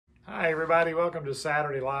Hi, everybody. Welcome to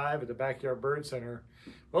Saturday Live at the Backyard Bird Center.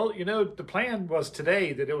 Well, the plan was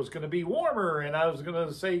today that it was going to be warmer, and I was going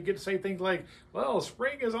to get to say things like, well,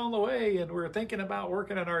 spring is on the way, and we're thinking about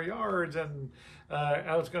working in our yards, and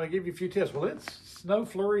I was going to give you a few tips. Well, it's snow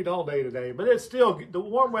flurried all day today, but it's still, the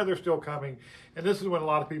warm weather's still coming, and this is when a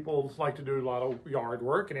lot of people like to do a lot of yard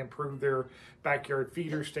work and improve their backyard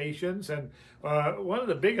feeder stations. And one of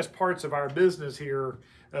the biggest parts of our business here,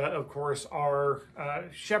 of course, are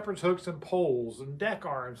shepherd's hooks and poles and deck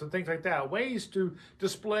arms and things like that, ways to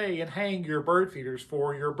display and hang your bird feeders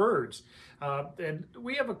for your birds. And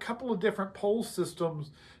we have a couple of different pole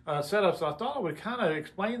systems set up, so I thought I would kind of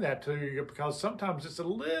explain that to you because sometimes it's a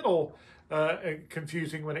little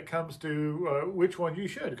confusing when it comes to which one you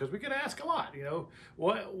should, because we get asked a lot,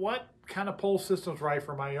 what kind of pole system's right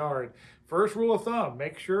for my yard? First rule of thumb,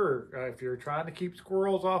 make sure if you're trying to keep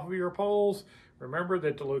squirrels off of your poles, remember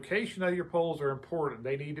that the location of your poles are important.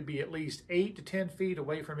 They need to be at least 8 to 10 feet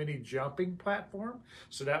away from any jumping platform.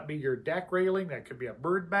 So that'd be your deck railing, that could be a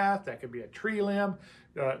bird bath, that could be a tree limb.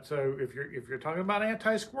 So if you're talking about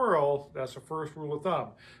anti-squirrel, that's the first rule of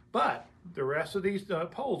thumb. But the rest of these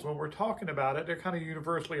poles, when we're talking about it, they're kind of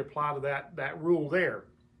universally apply to that rule there.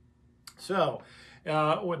 So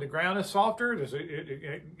when the ground is softer,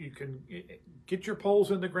 you can get your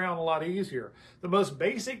poles in the ground a lot easier. The most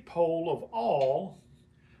basic pole of all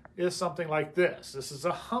is something like this. This is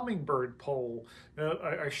a hummingbird pole,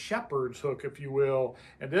 a shepherd's hook, if you will.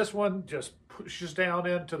 And this one just pushes down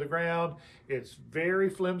into the ground. It's very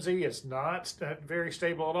flimsy. It's not very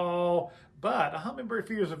stable at all. But a hummingbird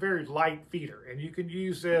feeder is a very light feeder, and you can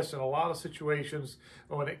use this in a lot of situations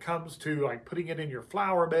when it comes to like putting it in your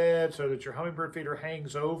flower bed so that your hummingbird feeder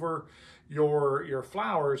hangs over your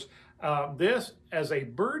flowers. This as a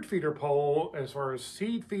bird feeder pole, as far as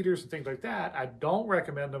seed feeders and things like that, I don't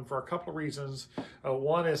recommend them for a couple of reasons.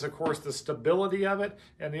 One is, of course, the stability of it,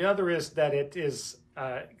 and the other is that it is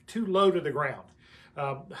too low to the ground.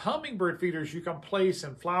 Hummingbird feeders you can place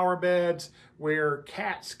in flower beds where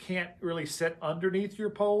cats can't really sit underneath your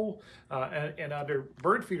pole, and under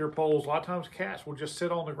bird feeder poles, a lot of times cats will just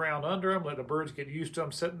sit on the ground under them, let the birds get used to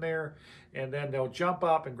them sitting there, and then they'll jump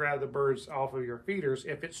up and grab the birds off of your feeders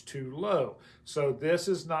if it's too low. So this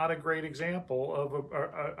is not a great example of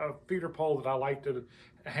a feeder pole that I like to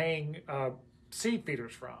hang seed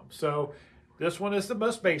feeders from. So this one is the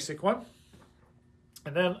most basic one.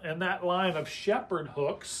 And then in that line of shepherd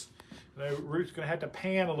hooks, Ruth's going to have to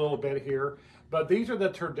pan a little bit here, but these are the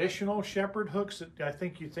traditional shepherd hooks that I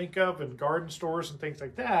think you think of in garden stores and things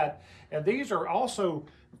like that. And these are also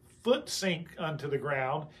foot sink onto the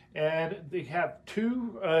ground, and they have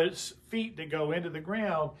 2 feet that go into the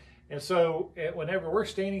ground. And so whenever we're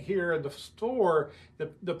standing here in the store,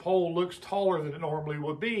 the pole looks taller than it normally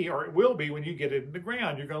would be, or it will be when you get it in the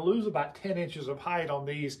ground. You're going to lose about 10 inches of height on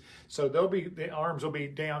these. So the arms will be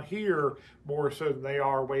down here more so than they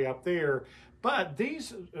are way up there. But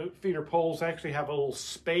these feeder poles actually have a little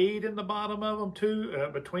spade in the bottom of them too,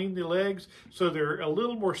 between the legs. So they're a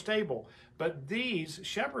little more stable. But these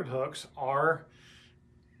shepherd hooks are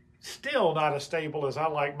still not as stable as I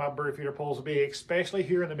like my bird feeder poles to be, especially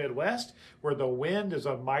here in the Midwest, where the wind is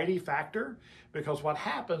a mighty factor. Because what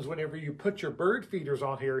happens whenever you put your bird feeders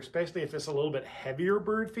on here, especially if it's a little bit heavier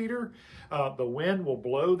bird feeder, the wind will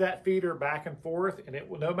blow that feeder back and forth, and it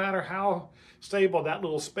will, no matter how stable that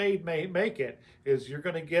little spade may make it, is you're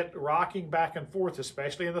going to get rocking back and forth,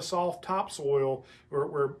 especially in the soft topsoil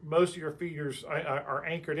where most of your feeders are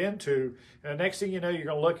anchored into. And the next thing you know, you're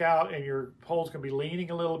going to look out and your pole's going to be leaning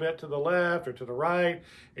a little bit to the left or to the right,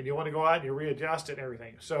 and you want to go out and you readjust it and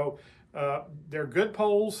everything. So they're good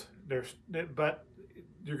poles, but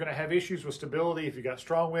you're going to have issues with stability if you got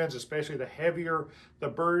strong winds, especially the heavier the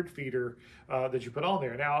bird feeder that you put on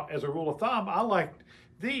there. Now, as a rule of thumb, I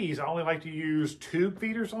only like to use tube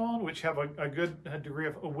feeders on, which have a good degree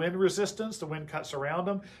of wind resistance. The wind cuts around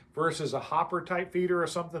them, versus a hopper type feeder or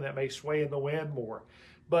something that may sway in the wind more.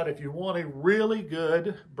 But if you want a really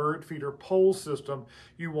good bird feeder pole system,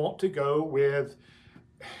 you want to go with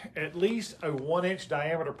at least a 1-inch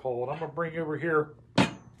diameter pole. And I'm going to bring over here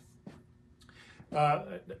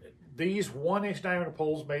these 1-inch diameter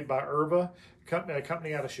poles made by Irva, a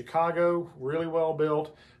company out of Chicago, really well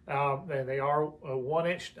built. And they are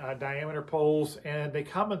 1-inch diameter poles, and they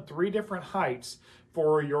come in 3 different heights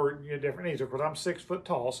for your different needs. Of course, I'm 6 foot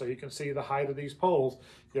tall, so you can see the height of these poles.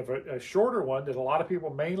 You have a shorter one that a lot of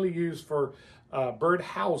people mainly use for bird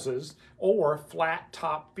houses or flat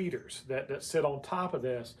top feeders that sit on top of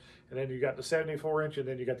this. And then you got the 74-inch, and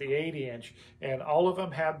then you got the 80-inch, and all of them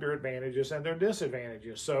have their advantages and their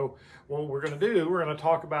disadvantages. So what we're going to do, we're going to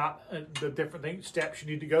talk about the different steps you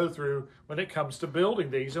need to go through when it comes to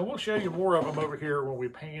building these. And we'll show you more of them over here when we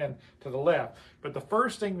pan to the left. But the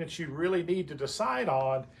first thing that you really need to decide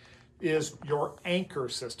on is your anchor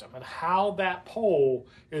system and how that pole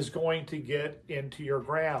is going to get into your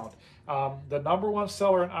ground. The #1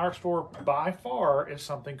 seller in our store by far is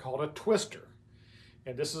something called a twister.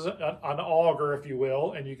 And this is an auger, if you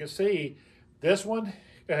will. And you can see this one,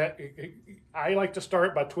 I like to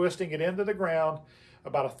start by twisting it into the ground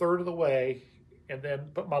about 1/3 of the way, and then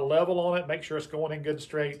put my level on it, make sure it's going in good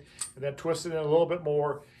straight, and then twist it in a little bit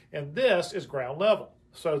more. And this is ground level.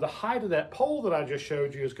 So the height of that pole that I just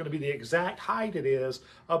showed you is going to be the exact height it is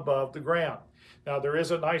above the ground. Now there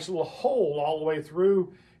is a nice little hole all the way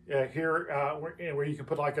through here where you can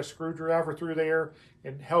put like a screwdriver through there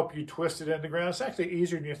and help you twist it in the ground. It's actually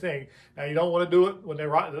easier than you think. Now you don't want to do it when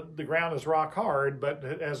the ground is rock hard, but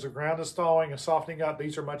as the ground is thawing and softening up,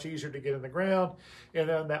 these are much easier to get in the ground. And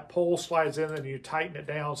then that pole slides in and you tighten it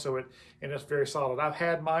down and it's very solid. I've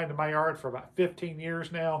had mine in my yard for about 15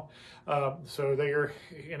 years now. So they're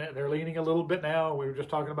leaning a little bit now. We were just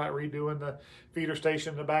talking about redoing the feeder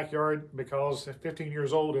station in the backyard because at 15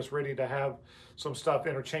 years old, it's ready to have some stuff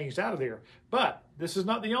interchanged out of there. But this is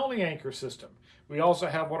not the only anchor system. We also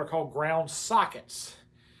have what are called ground sockets.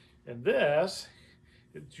 And this,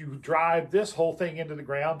 you drive this whole thing into the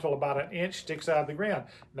ground until about 1 inch sticks out of the ground.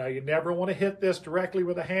 Now you never want to hit this directly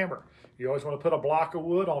with a hammer. You always want to put a block of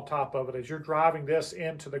wood on top of it as you're driving this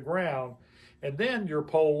into the ground. And then your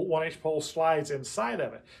pole, 1-inch pole, slides inside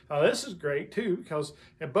of it. Now this is great too, because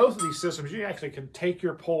in both of these systems, you actually can take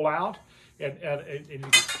your pole out and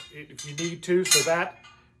if you need to, so that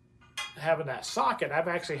having that socket, I've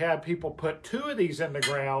actually had people put 2 of these in the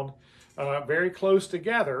ground very close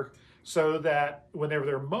together so that whenever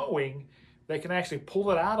they're mowing, they can actually pull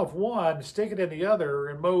it out of one, stick it in the other,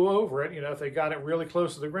 and mow over it, if they got it really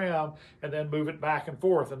close to the ground, and then move it back and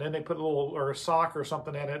forth. And then they put a sock or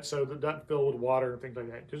something in it so that it doesn't fill with water and things like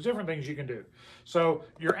that. There's different things you can do. So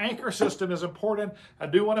your anchor system is important. I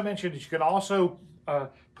do want to mention that you can also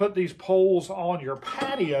put these poles on your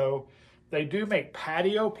patio. They do make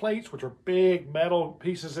patio plates, which are big metal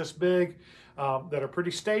pieces this big, that are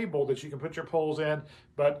pretty stable that you can put your poles in.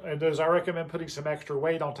 But I recommend putting some extra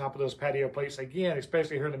weight on top of those patio plates. Again,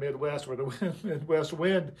 especially here in the Midwest where the Midwest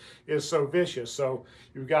wind is so vicious. So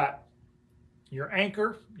you've got your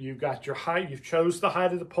anchor, you've got your height, you've chose the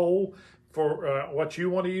height of the pole for what you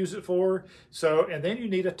want to use it for. So, and then you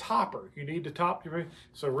need a topper. You need to top your,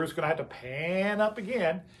 so Ruth's going to have to pan up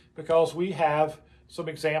again because we have some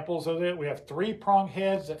examples of it. We have 3-prong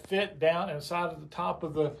heads that fit down inside of the top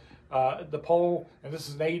of the pole, and this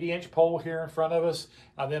is an 80-inch pole here in front of us.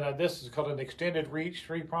 And then this is called an extended reach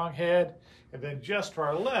 3-prong head. And then just to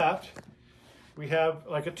our left, we have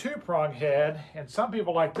like a 2-prong head, and some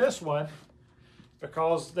people like this one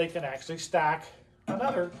because they can actually stack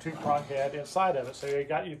another 2-prong head inside of it. So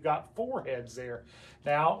you've got 4 heads there.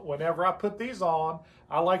 Now, whenever I put these on,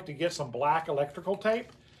 I like to get some black electrical tape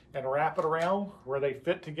and wrap it around where they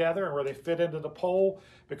fit together and where they fit into the pole,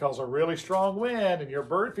 because a really strong wind and your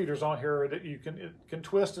bird feeders on here that it can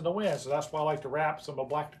twist in the wind. So that's why I like to wrap some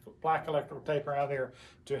black electrical tape around there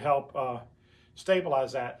to help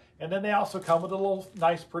stabilize that. And then they also come with a little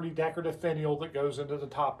nice, pretty decorative finial that goes into the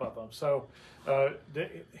top of them. So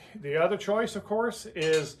the other choice, of course,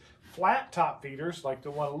 is flat top feeders, like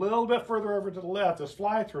the one a little bit further over to the left is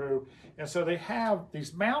fly through. And so they have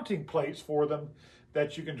these mounting plates for them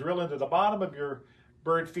that you can drill into the bottom of your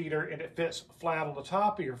bird feeder and it fits flat on the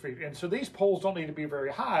top of your feeder. And so these poles don't need to be very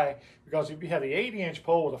high, because if you have the 80-inch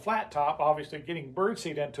pole with a flat top, obviously getting bird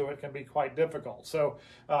seed into it can be quite difficult. So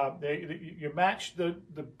you match the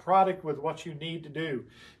product with what you need to do.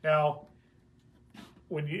 Now,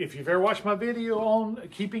 if you've ever watched my video on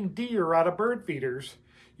keeping deer out of bird feeders,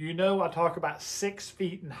 you know I talk about 6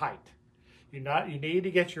 feet in height. You need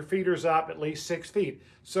to get your feeders up at least 6 feet.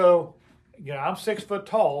 So, I'm 6 foot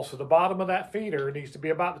tall, so the bottom of that feeder needs to be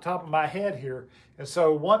about the top of my head here. And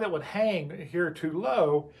so one that would hang here too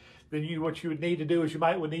low, then what you would need to do is you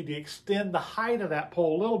would need to extend the height of that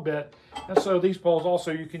pole a little bit. And so these poles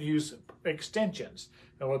also, you can use extensions.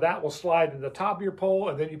 And that will slide to the top of your pole,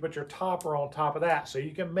 and then you put your topper on top of that. So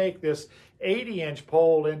you can make this 80-inch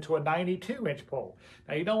pole into a 92-inch pole.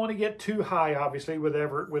 Now you don't want to get too high, obviously, with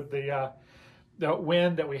the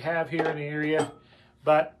wind that we have here in the area,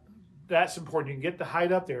 but that's important. You can get the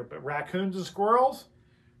height up there. But raccoons and squirrels,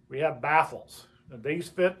 we have baffles. And these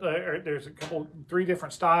fit, there's 3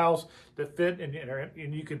 different styles that fit,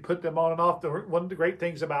 and you can put them on and off. One of the great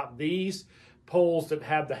things about these poles that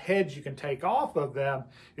have the heads you can take off of them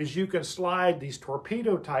is you can slide these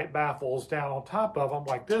torpedo type baffles down on top of them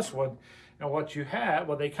like this one. And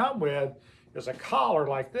what they come with is a collar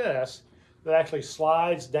like this that actually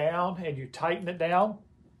slides down, and you tighten it down,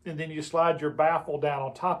 and then you slide your baffle down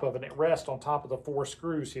on top of it, and it rests on top of the 4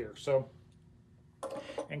 screws here. So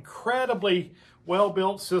incredibly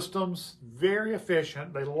well-built systems, very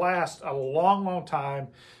efficient. They last a long, long time.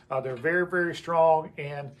 They're very, very strong.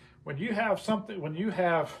 And when you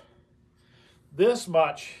have this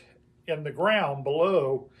much in the ground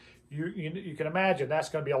below, you can imagine that's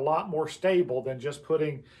going to be a lot more stable than just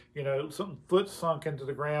putting, some foot sunk into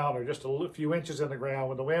the ground or just a few inches in the ground.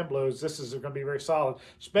 When the wind blows, this is going to be very solid,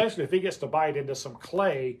 especially if it gets to bite into some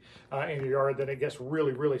clay in your yard, then it gets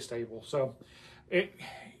really, really stable. So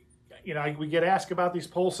we get asked about these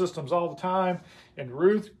pole systems all the time, and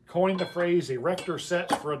Ruth coined the phrase erector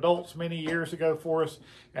sets for adults many years ago for us,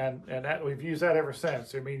 and that we've used that ever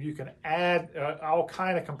since. I mean, you can add all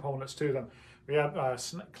kind of components to them. We have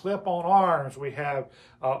clip-on arms. We have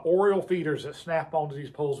oriole feeders that snap onto these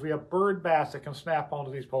poles. We have bird baths that can snap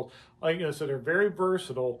onto these poles. So they're very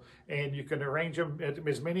versatile, and you can arrange them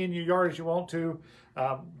as many in your yard as you want to.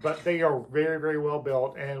 But they are very, very well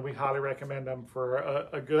built, and we highly recommend them for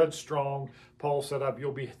a good, strong pole setup.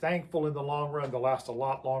 You'll be thankful in the long run. They'll last a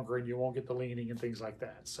lot longer, and you won't get the leaning and things like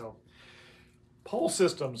that. So pole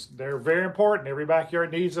systems, they're very important. Every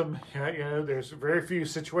backyard needs them. There's very few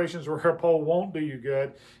situations where a pole won't do you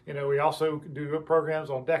good. We also do programs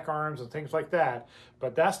on deck arms and things like that.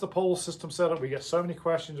 But that's the pole system setup we get so many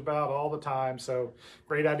questions about all the time. So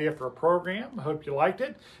great idea for a program. I hope you liked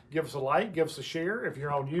it. Give us a like, give us a share. If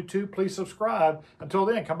you're on YouTube, please subscribe. Until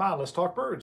then, come on, let's talk birds.